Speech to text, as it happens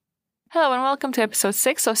Hello and welcome to episode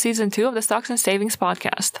 6 of season 2 of the Stocks and Savings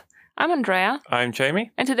podcast. I'm Andrea. I'm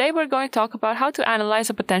Jamie. And today we're going to talk about how to analyze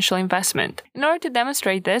a potential investment. In order to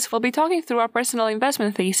demonstrate this, we'll be talking through our personal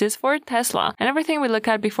investment thesis for Tesla and everything we look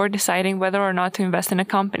at before deciding whether or not to invest in a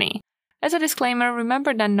company. As a disclaimer,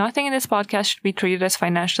 remember that nothing in this podcast should be treated as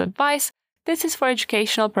financial advice. This is for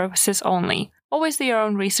educational purposes only. Always do your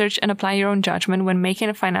own research and apply your own judgment when making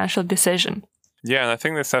a financial decision. Yeah, and I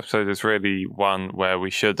think this episode is really one where we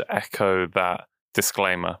should echo that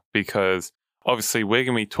disclaimer because obviously we're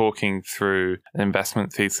going to be talking through an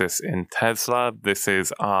investment thesis in Tesla. This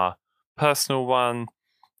is our personal one.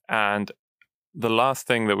 And the last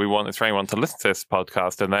thing that we want is for anyone to listen to this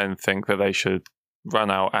podcast and then think that they should run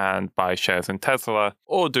out and buy shares in Tesla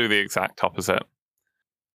or do the exact opposite.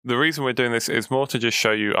 The reason we're doing this is more to just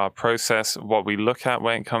show you our process, what we look at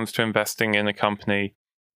when it comes to investing in a company.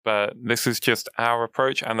 But this is just our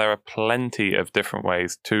approach, and there are plenty of different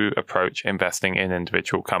ways to approach investing in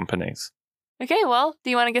individual companies. Okay, well, do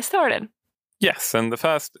you want to get started? Yes, and the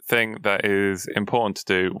first thing that is important to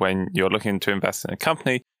do when you're looking to invest in a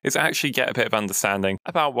company is actually get a bit of understanding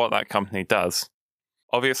about what that company does.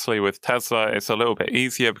 Obviously, with Tesla, it's a little bit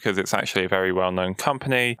easier because it's actually a very well-known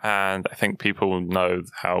company, and I think people know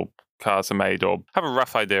how cars are made or have a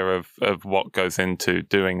rough idea of what goes into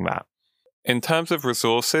doing that. In terms of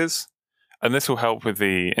resources, and this will help with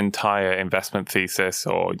the entire investment thesis,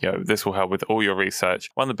 or this will help with all your research,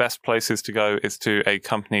 one of the best places to go is to a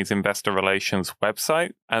company's investor relations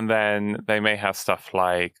website, and then they may have stuff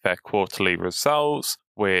like their quarterly results,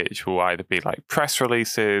 which will either be like press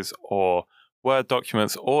releases or Word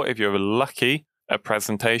documents, or if you're lucky, a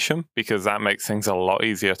presentation, because that makes things a lot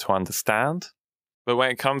easier to understand. But when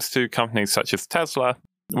it comes to companies such as Tesla,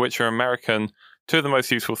 which are American, two of the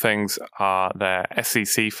most useful things are their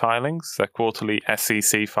SEC filings, their quarterly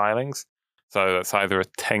SEC filings. So that's either a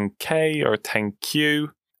 10K or a 10Q.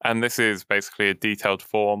 And this is basically a detailed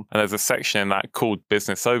form. And there's a section in that called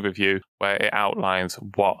Business Overview where it outlines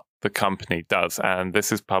what the company does. And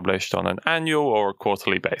this is published on an annual or a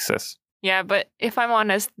quarterly basis. Yeah, but if I'm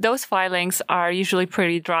honest, those filings are usually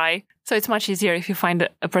pretty dry. So it's much easier if you find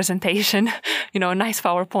a presentation, a nice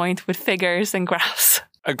PowerPoint with figures and graphs.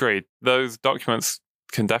 Agreed. Those documents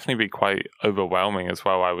can definitely be quite overwhelming as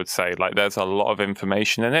well, I would say. Like, there's a lot of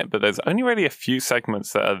information in it, but there's only really a few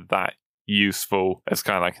segments that are that useful as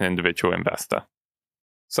kind of like an individual investor.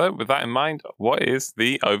 So with that in mind, what is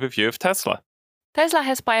the overview of Tesla? Tesla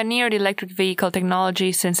has pioneered electric vehicle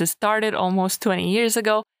technology since it started almost 20 years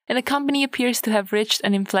ago, and the company appears to have reached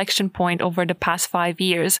an inflection point over the past 5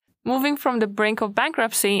 years, moving from the brink of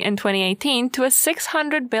bankruptcy in 2018 to a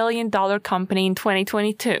 $600 billion company in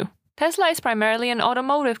 2022. Tesla is primarily an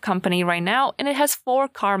automotive company right now, and it has 4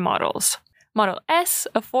 car models. Model S,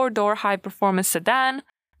 a 4-door high-performance sedan,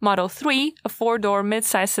 Model 3, a 4-door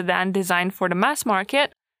midsize sedan designed for the mass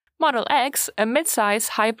market, Model X, a midsize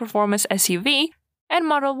high-performance SUV, and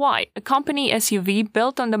Model Y, a company SUV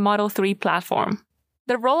built on the Model 3 platform.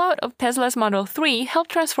 The rollout of Tesla's Model 3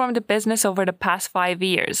 helped transform the business over the past 5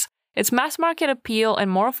 years. Its mass market appeal and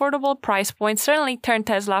more affordable price points certainly turned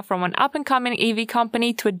Tesla from an up-and-coming EV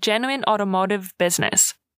company to a genuine automotive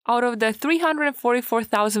business. Out of the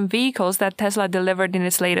 344,000 vehicles that Tesla delivered in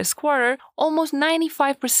its latest quarter, almost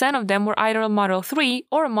 95% of them were either a Model 3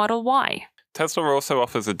 or a Model Y. Tesla also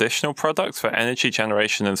offers additional products for energy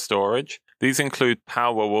generation and storage. These include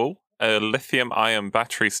Powerwall, a lithium-ion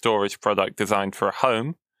battery storage product designed for a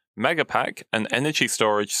home, Megapack, an energy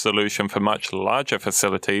storage solution for much larger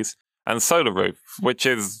facilities, and Solar Roof, which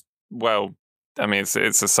is,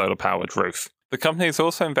 it's a solar-powered roof. The company has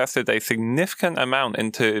also invested a significant amount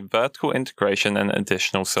into vertical integration and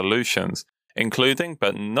additional solutions, including,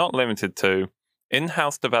 but not limited to,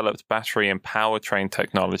 in-house developed battery and powertrain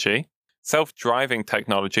technology, self-driving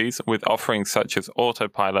technologies with offerings such as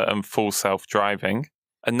autopilot and full self-driving,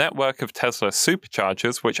 a network of Tesla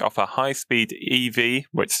superchargers which offer high-speed EV,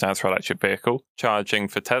 which stands for electric vehicle, charging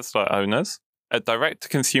for Tesla owners, a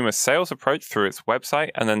direct-to-consumer sales approach through its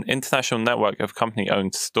website, and an international network of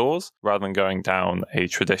company-owned stores, rather than going down a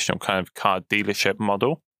traditional kind of car dealership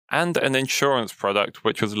model, and an insurance product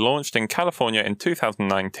which was launched in California in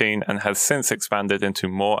 2019 and has since expanded into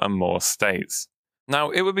more and more states.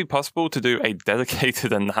 Now, it would be possible to do a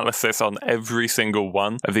dedicated analysis on every single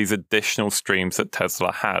one of these additional streams that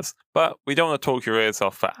Tesla has, but we don't want to talk your ears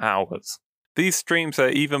off for hours. These streams are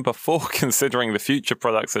even before considering the future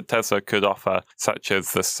products that Tesla could offer, such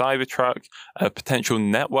as the Cybertruck, a potential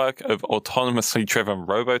network of autonomously driven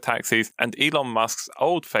robotaxis, and Elon Musk's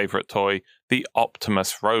old favorite toy, the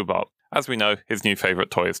Optimus robot. As we know, his new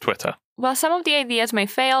favorite toy is Twitter. While some of the ideas may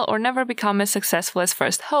fail or never become as successful as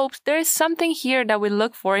first hoped, there is something here that we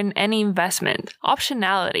look for in any investment: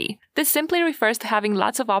 optionality. This simply refers to having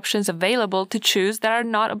lots of options available to choose that are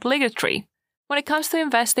not obligatory. When it comes to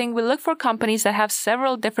investing, we look for companies that have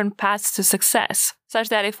several different paths to success, such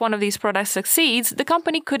that if one of these products succeeds, the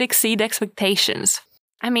company could exceed expectations.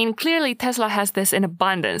 I mean, clearly Tesla has this in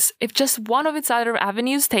abundance. If just one of its other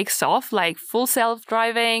avenues takes off, like full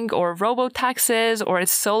self-driving or robo-taxis or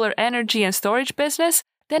its solar energy and storage business,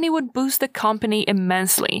 then it would boost the company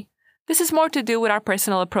immensely. This is more to do with our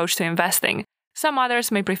personal approach to investing. Some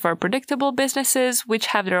others may prefer predictable businesses, which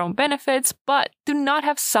have their own benefits, but do not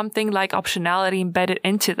have something like optionality embedded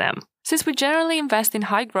into them. Since we generally invest in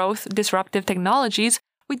high-growth, disruptive technologies,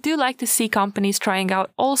 we do like to see companies trying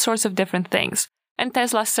out all sorts of different things. And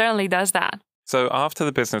Tesla certainly does that. So after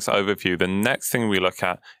the business overview, the next thing we look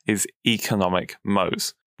at is economic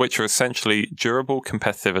moats, which are essentially durable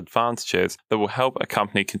competitive advantages that will help a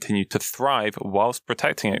company continue to thrive whilst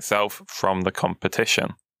protecting itself from the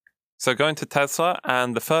competition. So going to Tesla,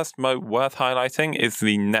 and the first moat worth highlighting is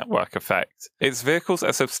the network effect. Its vehicles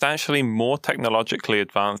are substantially more technologically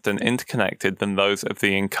advanced and interconnected than those of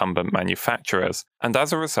the incumbent manufacturers. And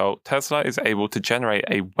as a result, Tesla is able to generate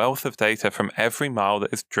a wealth of data from every mile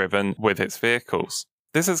that is driven with its vehicles.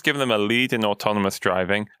 This has given them a lead in autonomous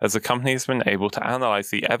driving, as the company has been able to analyze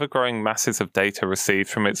the ever-growing masses of data received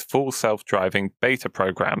from its full self-driving beta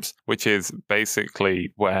programs, which is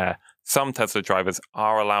basically where some Tesla drivers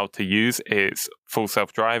are allowed to use its full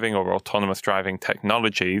self-driving or autonomous driving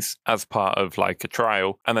technologies as part of like a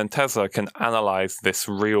trial, and then Tesla can analyze this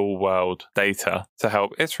real-world data to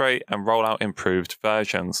help iterate and roll out improved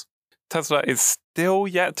versions. Tesla is still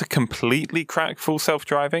yet to completely crack full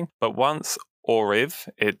self-driving, but once, or if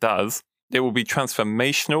it does, it will be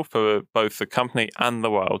transformational for both the company and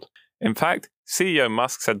the world. In fact, CEO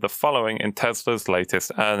Musk said the following in Tesla's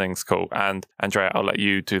latest earnings call, and Andrea, I'll let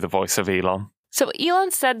you do the voice of Elon. So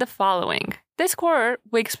Elon said the following: "This quarter,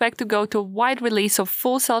 we expect to go to a wide release of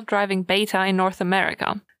full self-driving beta in North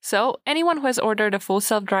America. So anyone who has ordered a full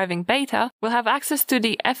self-driving beta will have access to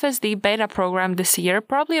the FSD beta program this year,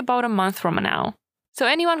 probably about a month from now. So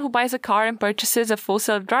anyone who buys a car and purchases a full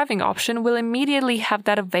self-driving option will immediately have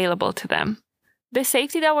that available to them. The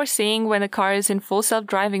safety that we're seeing when the car is in full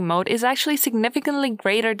self-driving mode is actually significantly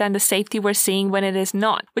greater than the safety we're seeing when it is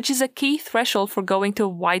not, which is a key threshold for going to a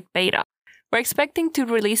wide beta. We're expecting to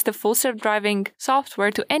release the full self-driving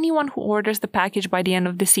software to anyone who orders the package by the end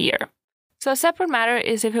of this year. So a separate matter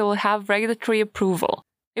is if it will have regulatory approval.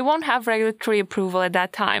 It won't have regulatory approval at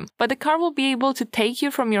that time, but the car will be able to take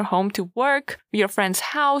you from your home to work, your friend's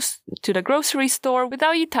house, to the grocery store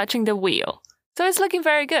without you touching the wheel. So it's looking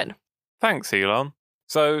very good." Thanks, Elon.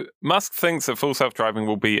 So, Musk thinks that full self-driving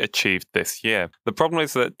will be achieved this year. The problem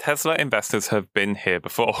is that Tesla investors have been here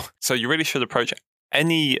before, so you really should approach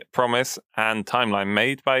any promise and timeline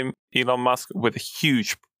made by Elon Musk with a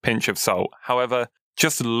huge pinch of salt. However,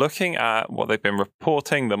 just looking at what they've been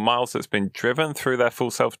reporting, the miles that's been driven through their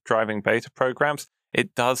full self-driving beta programs,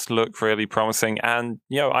 it does look really promising. And,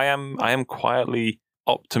 I am quietly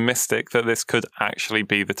optimistic that this could actually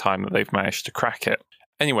be the time that they've managed to crack it.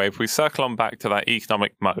 Anyway, if we circle on back to that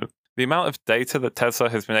economic moat, the amount of data that Tesla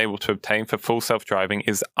has been able to obtain for full self-driving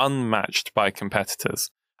is unmatched by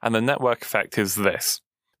competitors. And the network effect is this: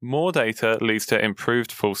 more data leads to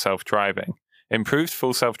improved full self-driving. Improved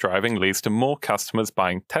full self-driving leads to more customers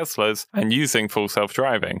buying Teslas and using full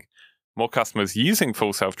self-driving. More customers using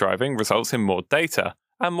full self-driving results in more data,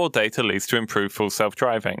 and more data leads to improved full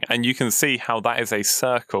self-driving. And you can see how that is a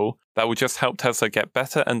circle that will just help Tesla get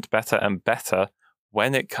better and better and better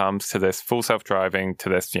when it comes to this full self-driving, to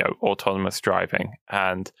this, autonomous driving.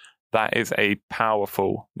 And that is a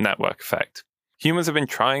powerful network effect. Humans have been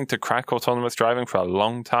trying to crack autonomous driving for a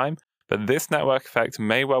long time, but this network effect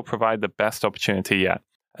may well provide the best opportunity yet.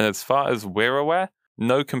 And as far as we're aware,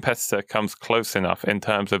 no competitor comes close enough in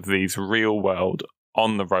terms of these real-world,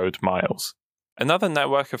 on-the-road miles. Another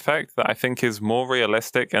network effect that I think is more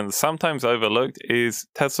realistic and sometimes overlooked is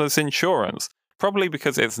Tesla's insurance. Probably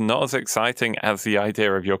because it's not as exciting as the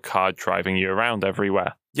idea of your car driving you around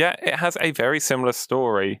everywhere. Yet it has a very similar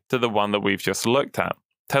story to the one that we've just looked at.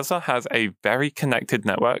 Tesla has a very connected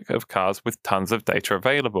network of cars with tons of data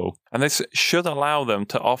available, and this should allow them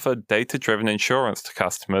to offer data-driven insurance to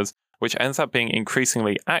customers, which ends up being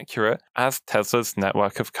increasingly accurate as Tesla's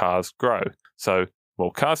network of cars grow. So, the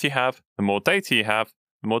more cars you have, the more data you have,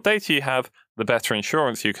 the more data you have, the better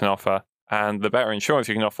insurance you can offer, and the better insurance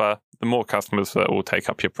you can offer, the more customers that will take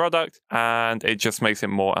up your product, and it just makes it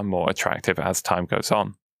more and more attractive as time goes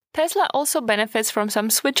on. Tesla also benefits from some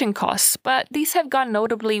switching costs, but these have gone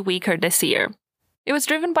notably weaker this year. It was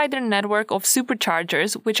driven by their network of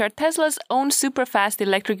superchargers, which are Tesla's own super-fast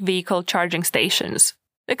electric vehicle charging stations.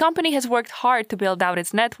 The company has worked hard to build out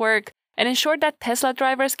its network and ensure that Tesla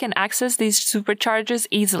drivers can access these superchargers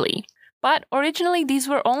easily. But originally, these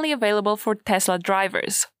were only available for Tesla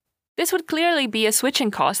drivers. This would clearly be a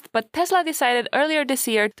switching cost, but Tesla decided earlier this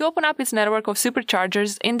year to open up its network of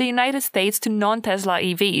superchargers in the United States to non-Tesla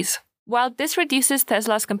EVs. While this reduces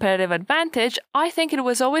Tesla's competitive advantage, I think it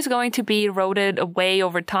was always going to be eroded away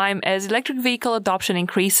over time as electric vehicle adoption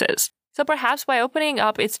increases. So perhaps by opening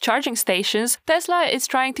up its charging stations, Tesla is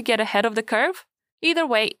trying to get ahead of the curve? Either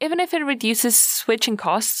way, even if it reduces switching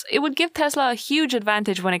costs, it would give Tesla a huge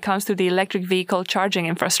advantage when it comes to the electric vehicle charging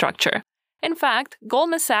infrastructure. In fact,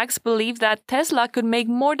 Goldman Sachs believe that Tesla could make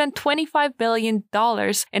more than $25 billion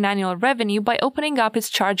in annual revenue by opening up its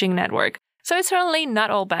charging network, so it's certainly not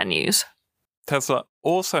all bad news. Tesla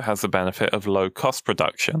also has the benefit of low-cost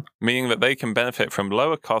production, meaning that they can benefit from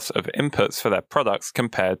lower costs of inputs for their products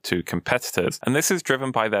compared to competitors. And this is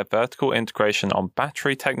driven by their vertical integration on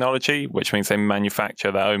battery technology, which means they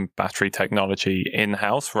manufacture their own battery technology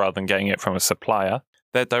in-house rather than getting it from a supplier,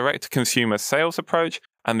 their direct-to-consumer sales approach,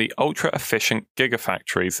 and the ultra-efficient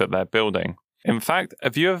gigafactories that they're building. In fact,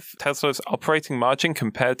 a view of Tesla's operating margin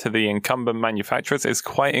compared to the incumbent manufacturers is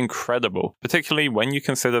quite incredible, particularly when you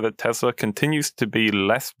consider that Tesla continues to be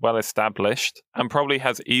less well-established and probably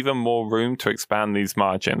has even more room to expand these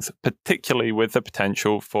margins, particularly with the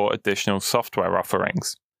potential for additional software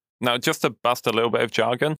offerings. Now, just to bust a little bit of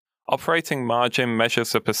jargon, operating margin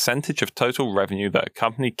measures the percentage of total revenue that a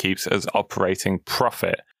company keeps as operating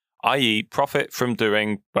profit, i.e. profit from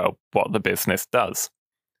doing, well, what the business does.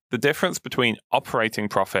 The difference between operating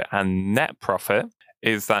profit and net profit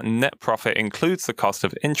is that net profit includes the cost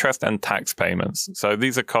of interest and tax payments. So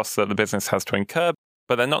these are costs that the business has to incur,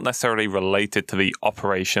 but they're not necessarily related to the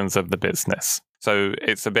operations of the business. So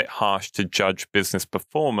it's a bit harsh to judge business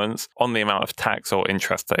performance on the amount of tax or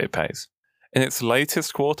interest that it pays. In its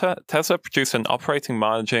latest quarter, Tesla produced an operating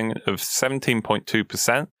margin of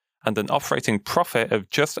 17.2% and an operating profit of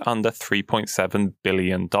just under $3.7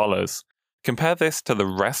 billion. Compare this to the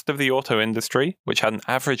rest of the auto industry, which had an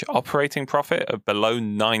average operating profit of below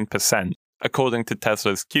 9%, according to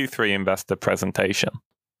Tesla's Q3 investor presentation.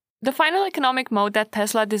 The final economic moat that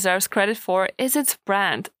Tesla deserves credit for is its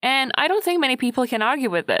brand, and I don't think many people can argue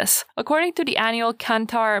with this. According to the annual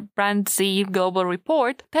Kantar BrandZ Global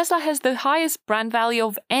Report, Tesla has the highest brand value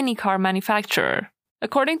of any car manufacturer.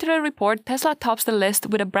 According to the report, Tesla tops the list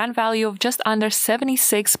with a brand value of just under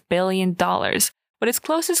 $76 billion. With its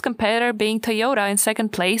closest competitor being Toyota in second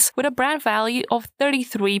place with a brand value of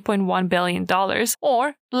 $33.1 billion,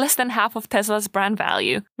 or less than half of Tesla's brand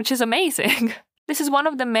value, which is amazing. This is one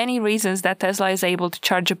of the many reasons that Tesla is able to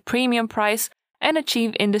charge a premium price and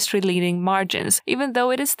achieve industry-leading margins, even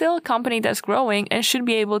though it is still a company that's growing and should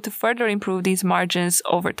be able to further improve these margins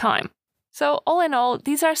over time. So all in all,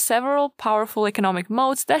 these are several powerful economic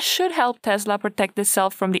moats that should help Tesla protect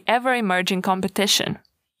itself from the ever-emerging competition.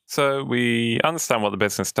 So we understand what the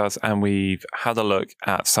business does and we've had a look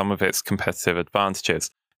at some of its competitive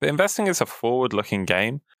advantages. But investing is a forward-looking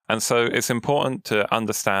game, and so it's important to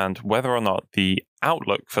understand whether or not the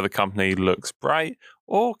outlook for the company looks bright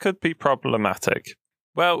or could be problematic.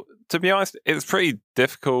 Well, to be honest, it's pretty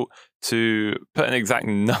difficult to put an exact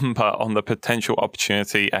number on the potential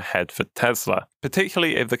opportunity ahead for Tesla,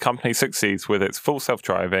 particularly if the company succeeds with its full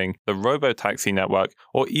self-driving, the robotaxi network,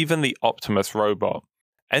 or even the Optimus robot.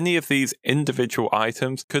 Any of these individual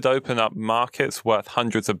items could open up markets worth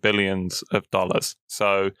hundreds of billions of dollars.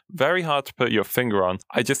 So very hard to put your finger on.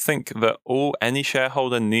 I just think that all any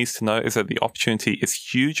shareholder needs to know is that the opportunity is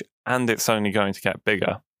huge and it's only going to get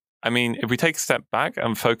bigger. I mean, if we take a step back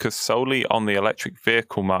and focus solely on the electric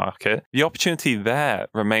vehicle market, the opportunity there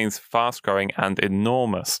remains fast-growing and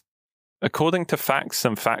enormous. According to Facts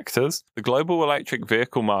and Factors, the global electric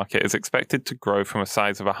vehicle market is expected to grow from a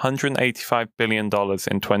size of $185 billion in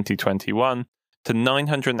 2021 to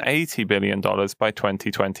 $980 billion by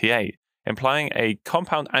 2028, implying a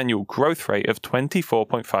compound annual growth rate of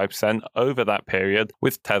 24.5% over that period,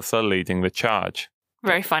 with Tesla leading the charge.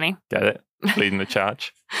 Very funny. Get it? Leading the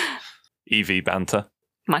charge. EV banter.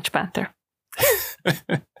 Much banter.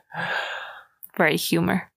 Very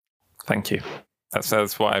humor. Thank you.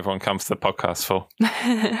 That's what everyone comes to the podcast for.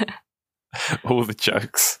 All the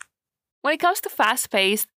jokes. When it comes to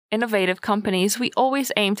fast-paced, innovative companies, we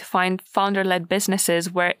always aim to find founder-led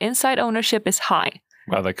businesses where inside ownership is high.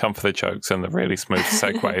 Well, they come for the jokes and the really smooth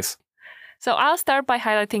segues. So I'll start by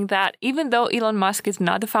highlighting that even though Elon Musk is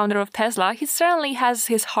not the founder of Tesla, he certainly has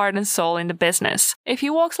his heart and soul in the business. If he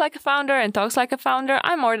walks like a founder and talks like a founder,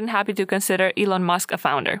 I'm more than happy to consider Elon Musk a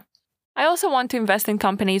founder. I also want to invest in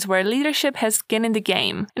companies where leadership has skin in the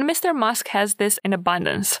game, and Mr. Musk has this in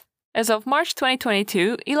abundance. As of March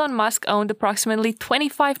 2022, Elon Musk owned approximately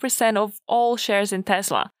 25% of all shares in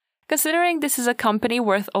Tesla. Considering this is a company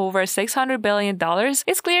worth over $600 billion,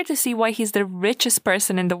 it's clear to see why he's the richest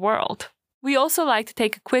person in the world. We also like to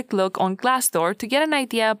take a quick look on Glassdoor to get an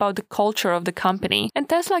idea about the culture of the company, and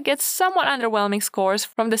Tesla gets somewhat underwhelming scores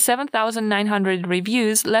from the 7,900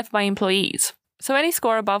 reviews left by employees. So any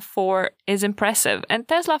score above 4 is impressive, and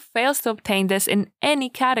Tesla fails to obtain this in any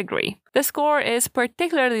category. The score is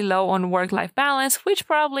particularly low on work-life balance, which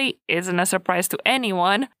probably isn't a surprise to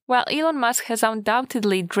anyone. While Elon Musk has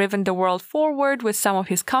undoubtedly driven the world forward with some of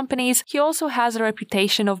his companies, he also has a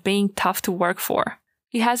reputation of being tough to work for.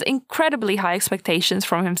 He has incredibly high expectations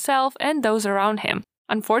from himself and those around him.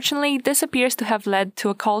 Unfortunately, this appears to have led to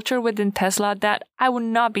a culture within Tesla that I would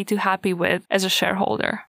not be too happy with as a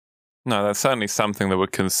shareholder. No, that's certainly something that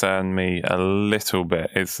would concern me a little bit,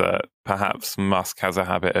 is that perhaps Musk has a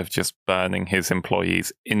habit of just burning his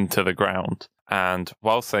employees into the ground. And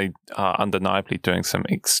whilst they are undeniably doing some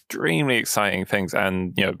extremely exciting things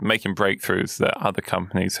and, making breakthroughs that other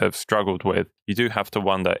companies have struggled with, you do have to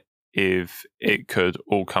wonder if it could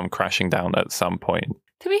all come crashing down at some point.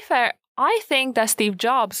 To be fair, I think that Steve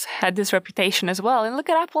Jobs had this reputation as well, and look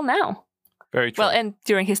at Apple now. Very true. Well, and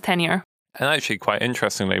during his tenure. And actually, quite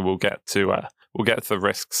interestingly, we'll get to the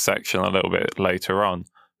risks section a little bit later on.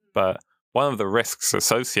 But one of the risks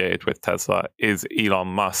associated with Tesla is Elon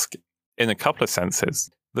Musk in a couple of senses.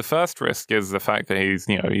 The first risk is the fact that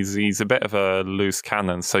he's a bit of a loose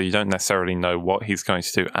cannon, so you don't necessarily know what he's going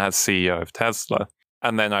to do as CEO of Tesla.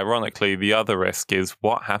 And then, ironically, the other risk is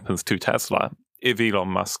what happens to Tesla if Elon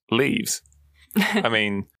Musk leaves. I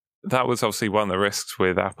mean, that was obviously one of the risks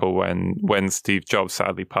with Apple when Steve Jobs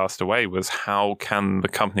sadly passed away, was how can the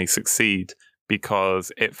company succeed,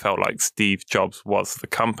 because it felt like Steve Jobs was the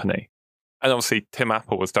company. And obviously, Tim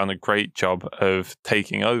Apple has done a great job of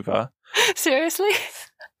taking over. Seriously?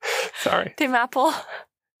 Sorry. Tim Apple?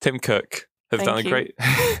 Tim Cook.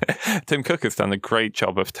 Tim Cook has done a great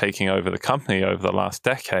job of taking over the company over the last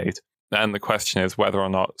decade. And the question is whether or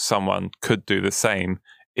not someone could do the same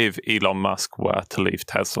if Elon Musk were to leave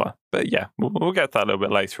Tesla. But yeah, we'll get that a little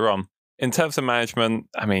bit later on. In terms of management,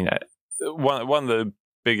 I mean, one of the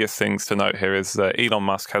biggest things to note here is that Elon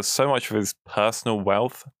Musk has so much of his personal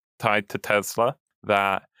wealth tied to Tesla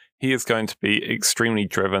that he is going to be extremely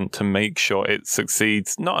driven to make sure it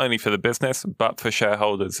succeeds, not only for the business, but for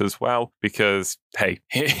shareholders as well, because, hey,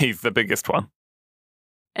 he's the biggest one.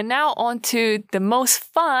 And now on to the most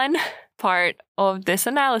fun part of this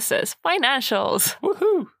analysis, financials.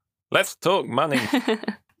 Woohoo! Let's talk money.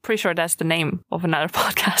 Pretty sure that's the name of another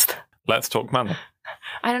podcast. Let's talk money.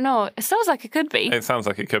 I don't know. It sounds like it could be. It sounds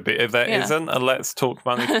like it could be. If there isn't a Let's Talk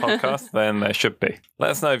Money podcast, then there should be.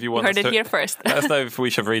 Let us know if you want heard it here first. Let us know if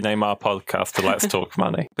we should rename our podcast to Let's Talk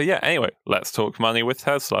Money. But yeah, anyway, Let's Talk Money with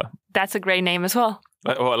Tesla. That's a great name as well.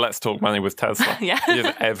 Well, Let's Talk Money with Tesla. Yeah.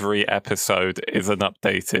 Every episode is an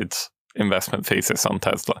updated investment thesis on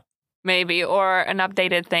Tesla. Maybe, or an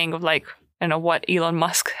updated thing of what Elon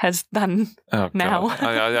Musk has done now.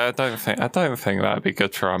 I don't think that would be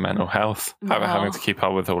good for our mental health. No. Having to keep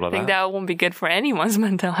up with all of that. I think that won't be good for anyone's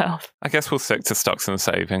mental health. I guess we'll stick to stocks and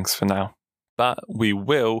savings for now. But we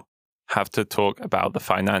will have to talk about the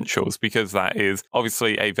financials, because that is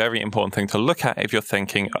obviously a very important thing to look at if you're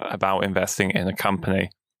thinking about investing in a company.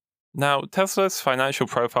 Now, Tesla's financial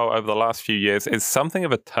profile over the last few years is something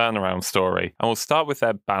of a turnaround story, and we'll start with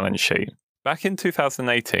their balance sheet. Back in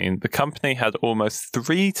 2018, the company had almost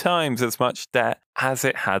 3 times as much debt as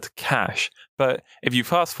it had cash. But if you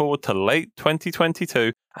fast forward to late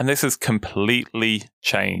 2022, and this has completely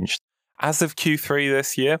changed. As of Q3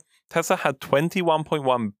 this year, Tesla had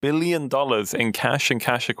 $21.1 billion in cash and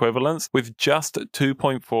cash equivalents, with just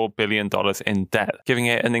 $2.4 billion in debt, giving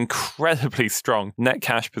it an incredibly strong net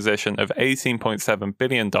cash position of $18.7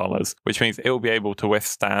 billion, which means it will be able to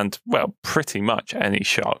withstand, well, pretty much any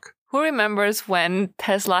shock. Who remembers when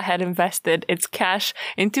Tesla had invested its cash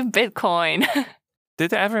into Bitcoin?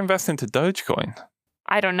 Did it ever invest into Dogecoin?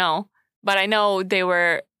 I don't know, but I know they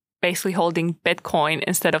were basically holding Bitcoin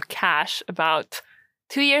instead of cash about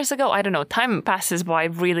 2 years ago. I don't know. Time passes by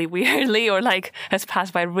really weirdly, or has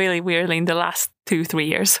passed by really weirdly in the last 2-3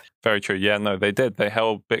 years. Very true. Yeah, no, they did. They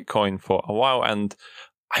held Bitcoin for a while, and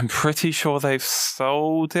I'm pretty sure they've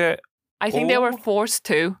sold it. I think they were forced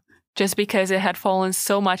to, just because it had fallen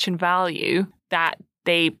so much in value that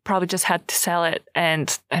they probably just had to sell it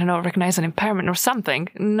and, I don't know, recognize an impairment or something.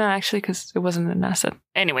 No, actually, because it wasn't an asset.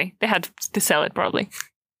 Anyway, they had to sell it probably.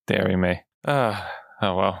 Deary me. Oh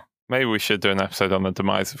well. Maybe we should do an episode on the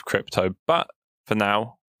demise of crypto. But for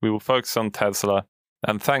now, we will focus on Tesla.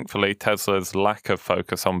 And thankfully, Tesla's lack of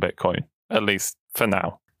focus on Bitcoin, at least for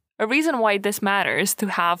now. A reason why this matters to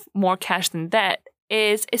have more cash than debt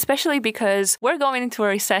is especially because we're going into a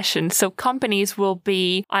recession, so companies will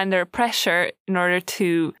be under pressure in order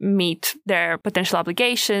to meet their potential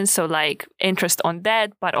obligations, so like interest on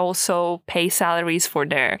debt, but also pay salaries for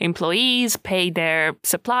their employees, pay their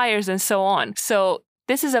suppliers, and so on. So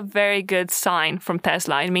this is a very good sign from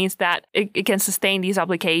Tesla. It means that it can sustain these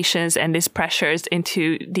obligations and these pressures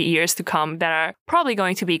into the years to come that are probably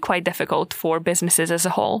going to be quite difficult for businesses as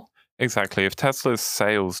a whole. Exactly. If Tesla's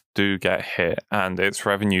sales do get hit and its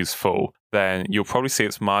revenues fall, then you'll probably see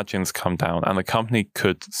its margins come down and the company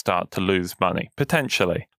could start to lose money,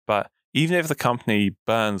 potentially. But even if the company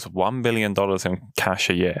burns $1 billion in cash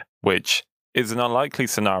a year, which is an unlikely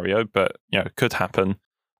scenario, but could happen,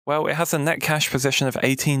 well, it has a net cash position of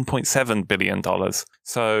 $18.7 billion.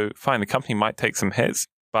 So fine, the company might take some hits,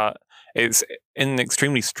 but it's in an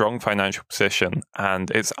extremely strong financial position and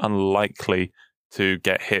it's unlikely to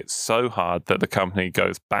get hit so hard that the company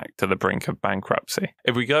goes back to the brink of bankruptcy.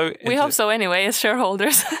 If we go We hope so anyway, as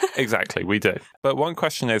shareholders. Exactly, we do. But one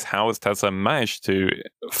question is, how has Tesla managed to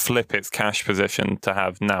flip its cash position to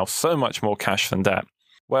have now so much more cash than debt?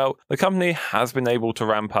 Well, the company has been able to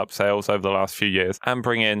ramp up sales over the last few years and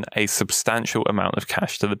bring in a substantial amount of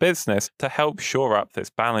cash to the business to help shore up this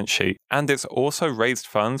balance sheet. And it's also raised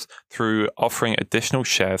funds through offering additional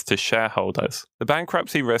shares to shareholders. The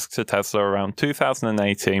bankruptcy risk to Tesla around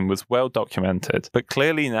 2018 was well documented, but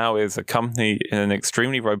clearly now is a company in an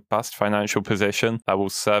extremely robust financial position that will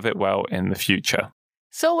serve it well in the future.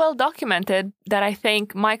 So well documented that I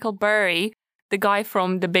think Michael Burry, the guy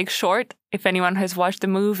from The Big Short, if anyone has watched the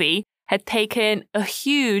movie, had taken a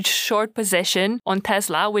huge short position on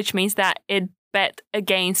Tesla, which means that it bet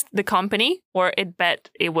against the company, or it bet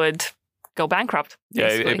it would go bankrupt.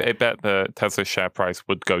 Basically. Yeah, it bet the Tesla share price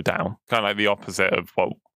would go down, kind of like the opposite of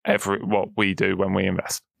what we do when we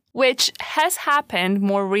invest. Which has happened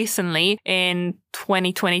more recently in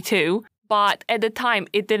 2022. But at the time,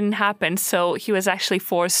 it didn't happen, so he was actually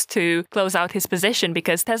forced to close out his position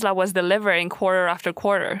because Tesla was delivering quarter after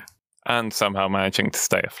quarter. And somehow managing to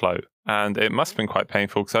stay afloat. And it must have been quite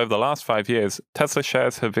painful because over the last 5 years, Tesla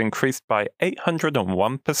shares have increased by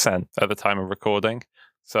 801% at the time of recording.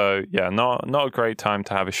 So yeah, not a great time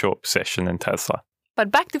to have a short position in Tesla. But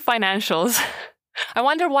back to financials. I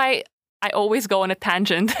wonder why I always go on a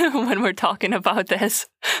tangent when we're talking about this.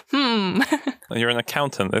 You're an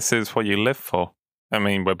accountant. This is what you live for. I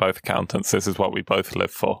mean, we're both accountants. This is what we both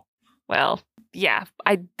live for. Well, yeah,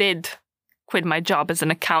 I did quit my job as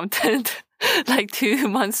an accountant like 2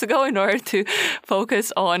 months ago in order to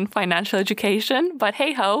focus on financial education. But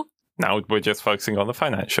hey ho. Now we're just focusing on the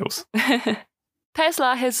financials.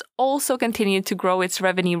 Tesla has also continued to grow its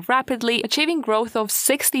revenue rapidly, achieving growth of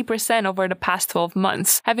 60% over the past 12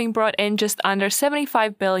 months, having brought in just under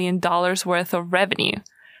 $75 billion worth of revenue.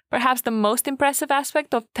 Perhaps the most impressive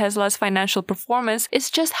aspect of Tesla's financial performance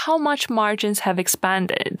is just how much margins have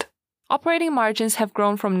expanded. Operating margins have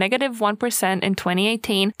grown from -1% in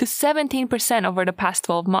 2018 to 17% over the past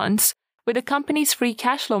 12 months, with the company's free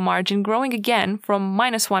cash flow margin growing again from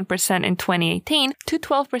 -1% in 2018 to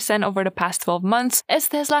 12% over the past 12 months, as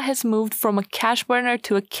Tesla has moved from a cash burner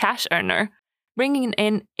to a cash earner, bringing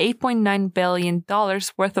in $8.9 billion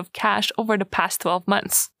worth of cash over the past 12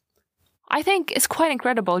 months. I think it's quite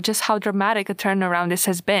incredible just how dramatic a turnaround this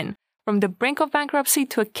has been, from the brink of bankruptcy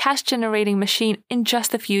to a cash-generating machine in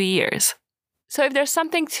just a few years. So if there's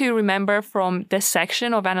something to remember from this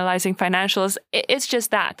section of analyzing financials, it's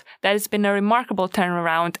just that it's been a remarkable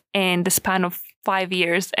turnaround in the span of 5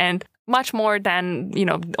 years, and much more than,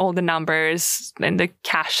 all the numbers and the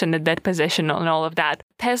cash and the debt position and all of that.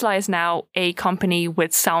 Tesla is now a company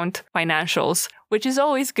with sound financials, which is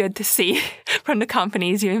always good to see from the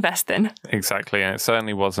companies you invest in. Exactly, and it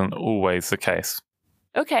certainly wasn't always the case.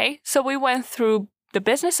 Okay, so we went through the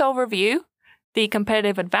business overview, the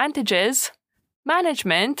competitive advantages,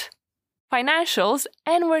 management, financials,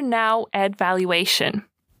 and we're now at valuation.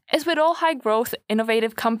 As with all high-growth,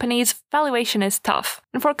 innovative companies, valuation is tough.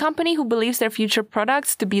 And for a company who believes their future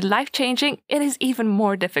products to be life-changing, it is even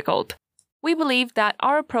more difficult. We believe that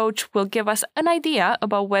our approach will give us an idea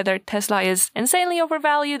about whether Tesla is insanely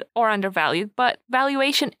overvalued or undervalued, but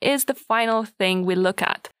valuation is the final thing we look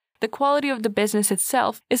at. The quality of the business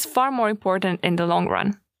itself is far more important in the long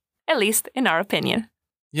run. At least in our opinion.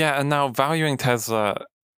 Yeah, and now valuing Tesla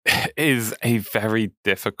is a very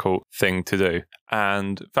difficult thing to do.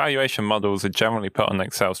 And valuation models are generally put on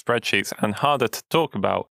Excel spreadsheets and harder to talk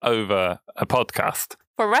about over a podcast.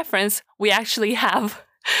 For reference, we actually have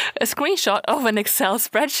a screenshot of an Excel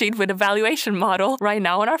spreadsheet with a valuation model right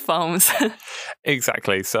now on our phones.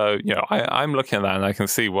 Exactly. So, I'm looking at that and I can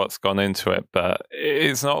see what's gone into it, but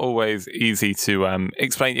it's not always easy to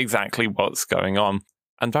explain exactly what's going on.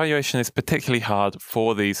 And valuation is particularly hard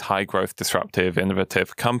for these high growth, disruptive,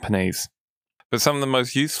 innovative companies. But some of the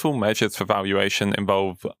most useful measures for valuation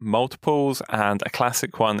involve multiples, and a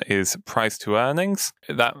classic one is price to earnings.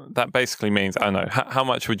 That basically means, I don't know, how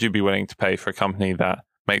much would you be willing to pay for a company that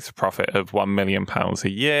makes a profit of £1 million a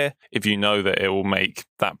year if you know that it will make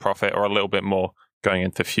that profit or a little bit more going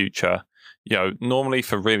into the future? Normally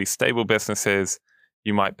for really stable businesses,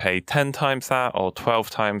 you might pay 10 times that or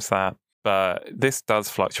 12 times that. But this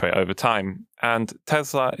does fluctuate over time, and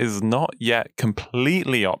Tesla is not yet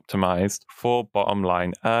completely optimized for bottom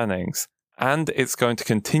line earnings. And it's going to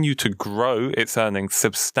continue to grow its earnings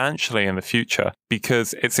substantially in the future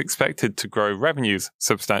because it's expected to grow revenues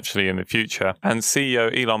substantially in the future. And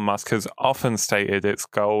CEO Elon Musk has often stated its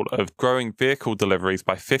goal of growing vehicle deliveries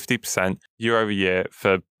by 50% year over year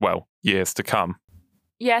for, years to come.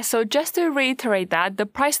 Yeah, so just to reiterate that, the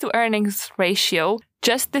price to earnings ratio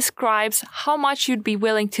just describes how much you'd be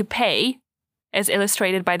willing to pay, as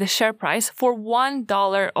illustrated by the share price, for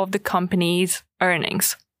 $1 of the company's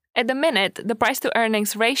earnings. At the minute, the price to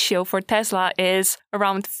earnings ratio for Tesla is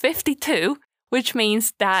around 52, which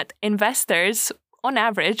means that investors, on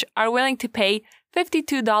average, are willing to pay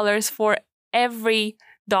 $52 for every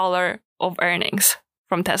dollar of earnings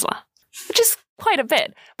from Tesla, which is quite a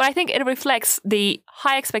bit. But I think it reflects the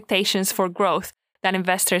high expectations for growth that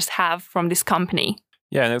investors have from this company.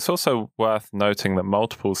 Yeah, and it's also worth noting that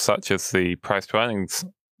multiples such as the price to earnings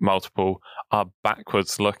multiple are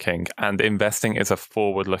backwards looking, and investing is a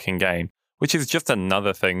forward looking game, which is just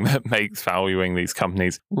another thing that makes valuing these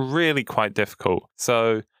companies really quite difficult.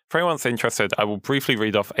 So for anyone's interested, I will briefly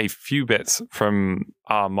read off a few bits from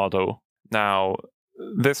our model. Now,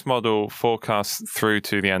 this model forecasts through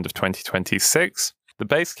to the end of 2026. The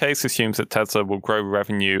base case assumes that Tesla will grow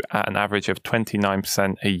revenue at an average of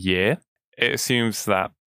 29% a year. It assumes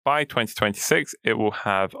that by 2026, it will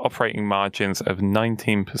have operating margins of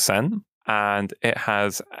 19%, and it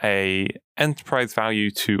has a enterprise value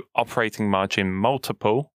to operating margin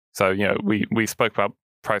multiple. So, we spoke about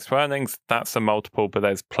price to earnings. That's a multiple, but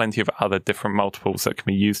there's plenty of other different multiples that can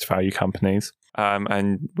be used to value companies.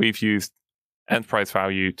 And we've used enterprise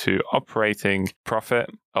value to operating profit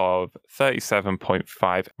of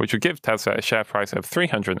 37.5, which would give Tesla a share price of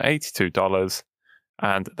 $382.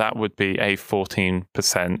 And that would be a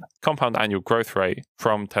 14% compound annual growth rate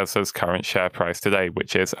from Tesla's current share price today,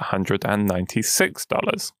 which is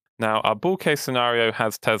 $196. Now, our bull case scenario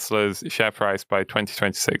has Tesla's share price by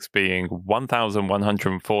 2026 being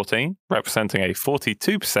 1,114, representing a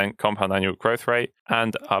 42% compound annual growth rate.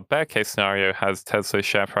 And our bear case scenario has Tesla's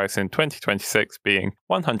share price in 2026 being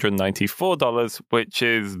 $194, which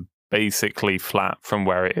is basically flat from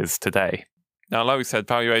where it is today. Now, like we said,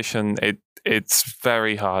 valuation, it's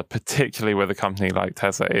very hard, particularly with a company like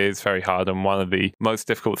Tesla. It is very hard and one of the most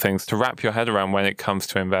difficult things to wrap your head around when it comes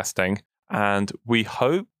to investing. And we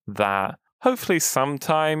hope that hopefully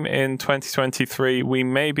sometime in 2023, we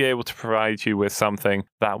may be able to provide you with something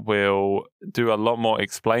that will do a lot more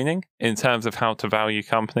explaining in terms of how to value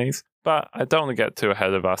companies. But I don't want to get too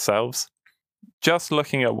ahead of ourselves. Just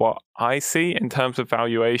looking at what I see in terms of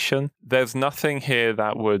valuation, there's nothing here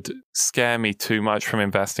that would scare me too much from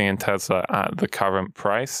investing in Tesla at the current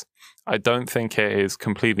price. I don't think it is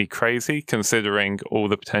completely crazy considering all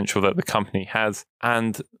the potential that the company has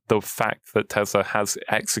and the fact that Tesla has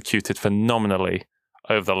executed phenomenally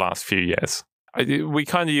over the last few years. We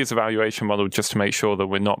kind of use a valuation model just to make sure that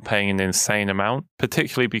we're not paying an insane amount,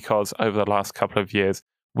 particularly because over the last couple of years,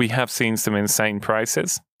 we have seen some insane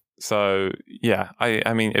prices. So, yeah,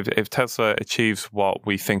 I mean, if Tesla achieves what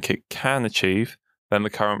we think it can achieve, then the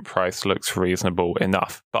current price looks reasonable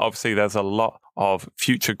enough. But obviously, there's a lot of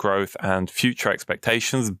future growth and future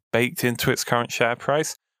expectations baked into its current share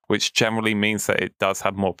price, which generally means that it does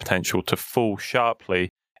have more potential to fall sharply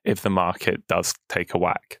if the market does take a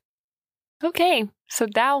whack. Okay, so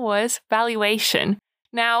that was valuation.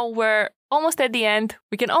 Now we're almost at the end.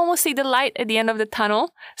 We can almost see the light at the end of the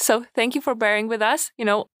tunnel. So thank you for bearing with us.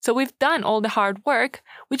 So we've done all the hard work.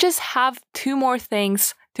 We just have two more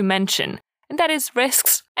things to mention, and that is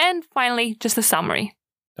risks and finally just a summary.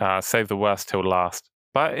 Save the worst till last.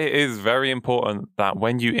 But it is very important that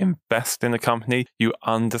when you invest in a company, you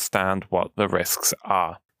understand what the risks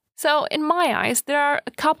are. So, in my eyes, there are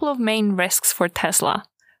a couple of main risks for Tesla.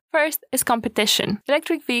 First is competition.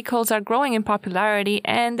 Electric vehicles are growing in popularity,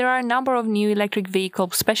 and there are a number of new electric vehicle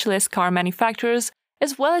specialist car manufacturers,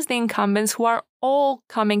 as well as the incumbents who are all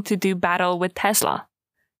coming to do battle with Tesla.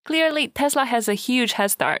 Clearly, Tesla has a huge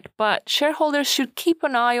head start, but shareholders should keep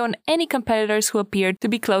an eye on any competitors who appear to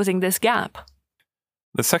be closing this gap.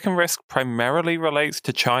 The second risk primarily relates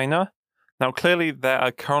to China. Now, clearly, there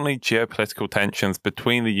are currently geopolitical tensions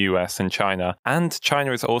between the US and China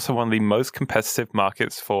China is also one of the most competitive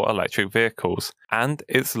markets for electric vehicles, and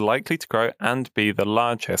it's likely to grow and be the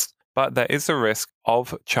largest. But there is a risk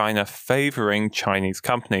of China favoring Chinese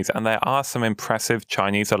companies, and there are some impressive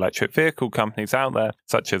Chinese electric vehicle companies out there,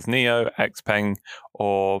 such as NIO, XPeng,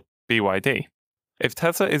 or BYD. If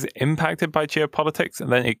Tesla is impacted by geopolitics,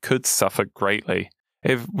 then it could suffer greatly.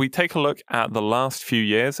 If we take a look at the last few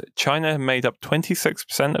years, China made up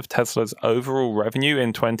 26% of Tesla's overall revenue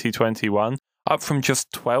in 2021, up from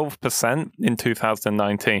just 12% in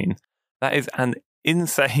 2019. That is an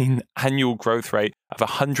insane annual growth rate of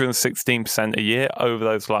 116% a year over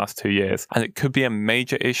those last 2 years. And it could be a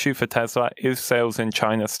major issue for Tesla if sales in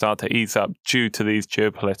China start to ease up due to these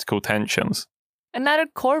geopolitical tensions. Another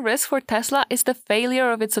core risk for Tesla is the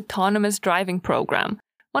failure of its autonomous driving program.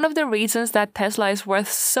 One of the reasons that Tesla is worth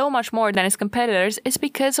so much more than its competitors is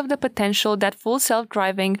because of the potential that full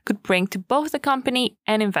self-driving could bring to both the company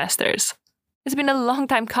and investors. It's been a long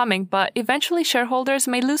time coming, but eventually shareholders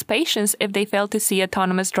may lose patience if they fail to see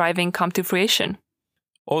autonomous driving come to fruition.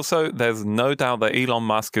 Also, there's no doubt that Elon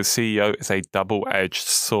Musk as CEO is a double-edged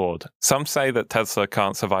sword. Some say that Tesla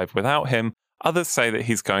can't survive without him, others say that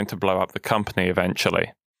he's going to blow up the company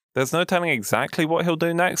eventually. There's no telling exactly what he'll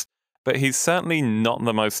do next, but he's certainly not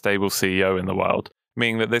the most stable CEO in the world,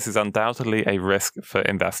 meaning that this is undoubtedly a risk for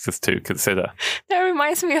investors to consider. That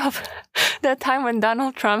reminds me of that time when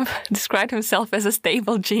Donald Trump described himself as a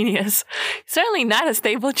stable genius. Certainly not a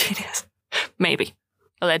stable genius. Maybe.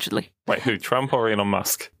 Allegedly. Wait, who, Trump or Elon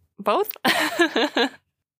Musk? Both? I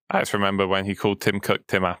just remember when he called Tim Cook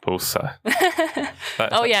Tim Apple, so...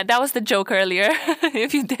 Oh yeah, that was the joke earlier,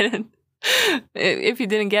 if you didn't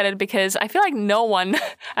get it, because I feel like no one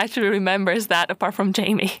actually remembers that apart from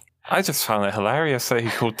Jamie. I just found it hilarious that he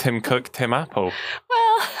called Tim Cook Tim Apple.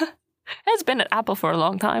 Well, it's been at Apple for a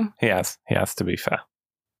long time. He has, to be fair.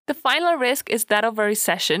 The final risk is that of a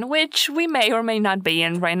recession, which we may or may not be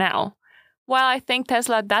in right now. While I think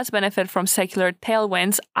Tesla does benefit from secular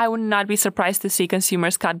tailwinds, I would not be surprised to see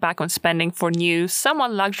consumers cut back on spending for new,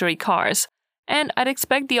 somewhat luxury cars. And I'd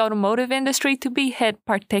expect the automotive industry to be hit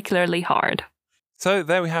particularly hard. So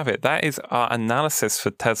there we have it. That is our analysis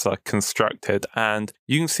for Tesla constructed. And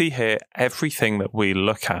you can see here everything that we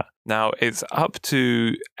look at. Now, it's up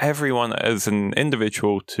to everyone as an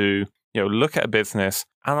individual to look at a business,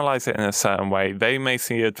 analyze it in a certain way. They may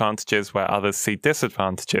see advantages where others see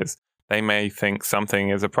disadvantages. They may think something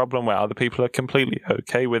is a problem where other people are completely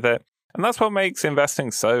okay with it. And that's what makes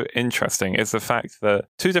investing so interesting, is the fact that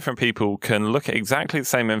two different people can look at exactly the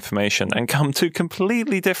same information and come to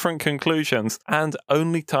completely different conclusions, and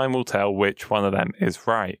only time will tell which one of them is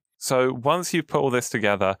right. So once you've put all this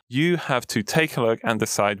together, you have to take a look and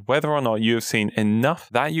decide whether or not you have seen enough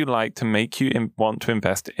that you like to make you want to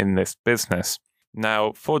invest in this business.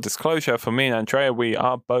 Now, for disclosure, for me and Andrea, we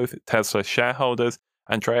are both Tesla shareholders.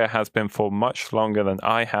 Andrea has been for much longer than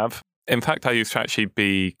I have. In fact, I used to actually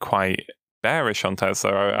be quite bearish on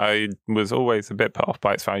Tesla. I was always a bit put off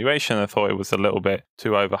by its valuation. I thought it was a little bit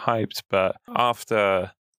too overhyped. But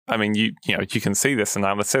after, you can see this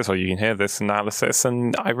analysis or you can hear this analysis,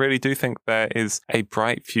 and I really do think there is a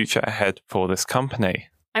bright future ahead for this company.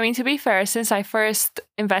 To be fair, since I first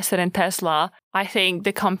invested in Tesla, I think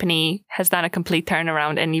the company has done a complete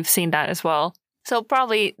turnaround, and you've seen that as well. So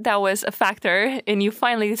probably that was a factor in you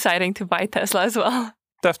finally deciding to buy Tesla as well.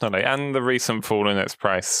 Definitely, and the recent fall in its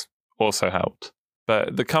price also helped.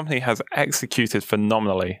 But the company has executed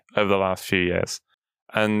phenomenally over the last few years.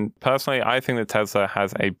 And personally, I think that Tesla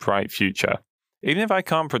has a bright future. Even if I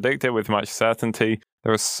can't predict it with much certainty,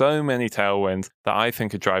 there are so many tailwinds that I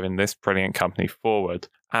think are driving this brilliant company forward.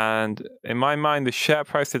 And in my mind, the share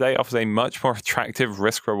price today offers a much more attractive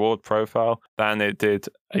risk-reward profile than it did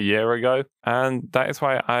a year ago. And that is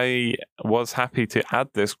why I was happy to add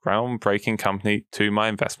this groundbreaking company to my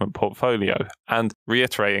investment portfolio. And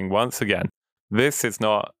reiterating once again, this is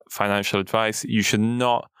not financial advice. You should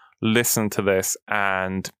not listen to this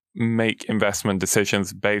and make investment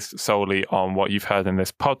decisions based solely on what you've heard in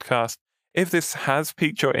this podcast. If this has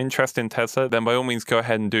piqued your interest in Tesla, then by all means go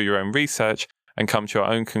ahead and do your own research and come to your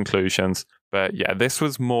own conclusions. But yeah, this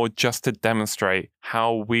was more just to demonstrate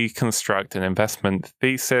how we construct an investment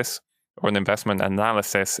thesis or an investment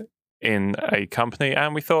analysis in a company.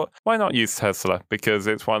 And we thought, why not use Tesla? Because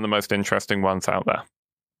it's one of the most interesting ones out there.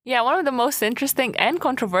 Yeah, one of the most interesting and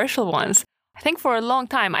controversial ones. I think for a long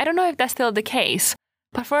time, I don't know if that's still the case,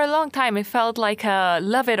 but for a long time, it felt like a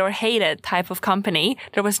love it or hate it type of company.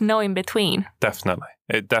 There was no in between. Definitely.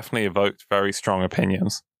 It definitely evoked very strong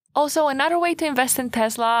opinions. Also, another way to invest in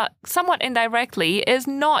Tesla, somewhat indirectly, is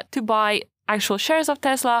not to buy actual shares of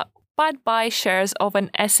Tesla, but buy shares of an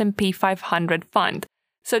S&P 500 fund.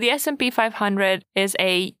 So the S&P 500 is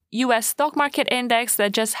a US stock market index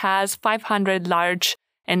that just has 500 large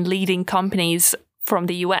and leading companies from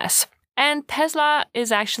the US. And Tesla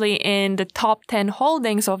is actually in the top 10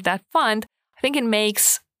 holdings of that fund. I think it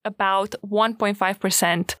makes about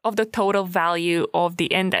 1.5% of the total value of the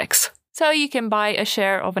index. So you can buy a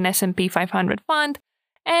share of an S&P 500 fund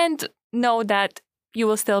and know that you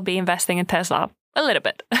will still be investing in Tesla a little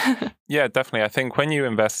bit. Yeah, definitely. I think when you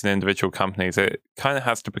invest in individual companies, it kind of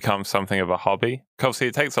has to become something of a hobby. Obviously,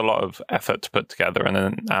 it takes a lot of effort to put together an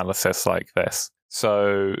analysis like this.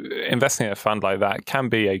 So investing in a fund like that can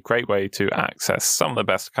be a great way to access some of the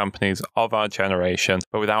best companies of our generation,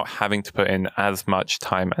 but without having to put in as much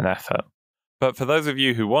time and effort. But for those of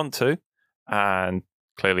you who want to, and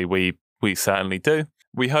clearly we certainly do,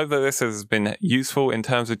 we hope that this has been useful in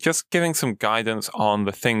terms of just giving some guidance on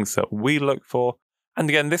the things that we look for. And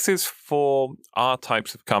again, this is for our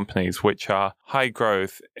types of companies, which are high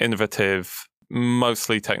growth, innovative,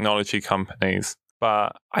 mostly technology companies.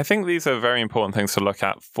 But I think these are very important things to look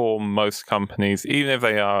at for most companies, even if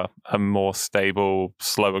they are a more stable,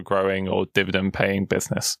 slower growing or dividend paying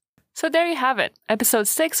business. So there you have it, episode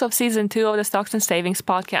 6 of season 2 of the Stocks and Savings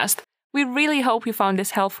podcast. We really hope you found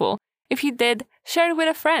this helpful. If you did, share it with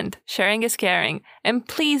a friend. Sharing is caring. And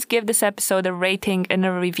please give this episode a rating and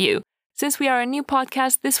a review. Since we are a new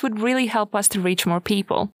podcast, this would really help us to reach more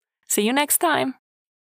people. See you next time.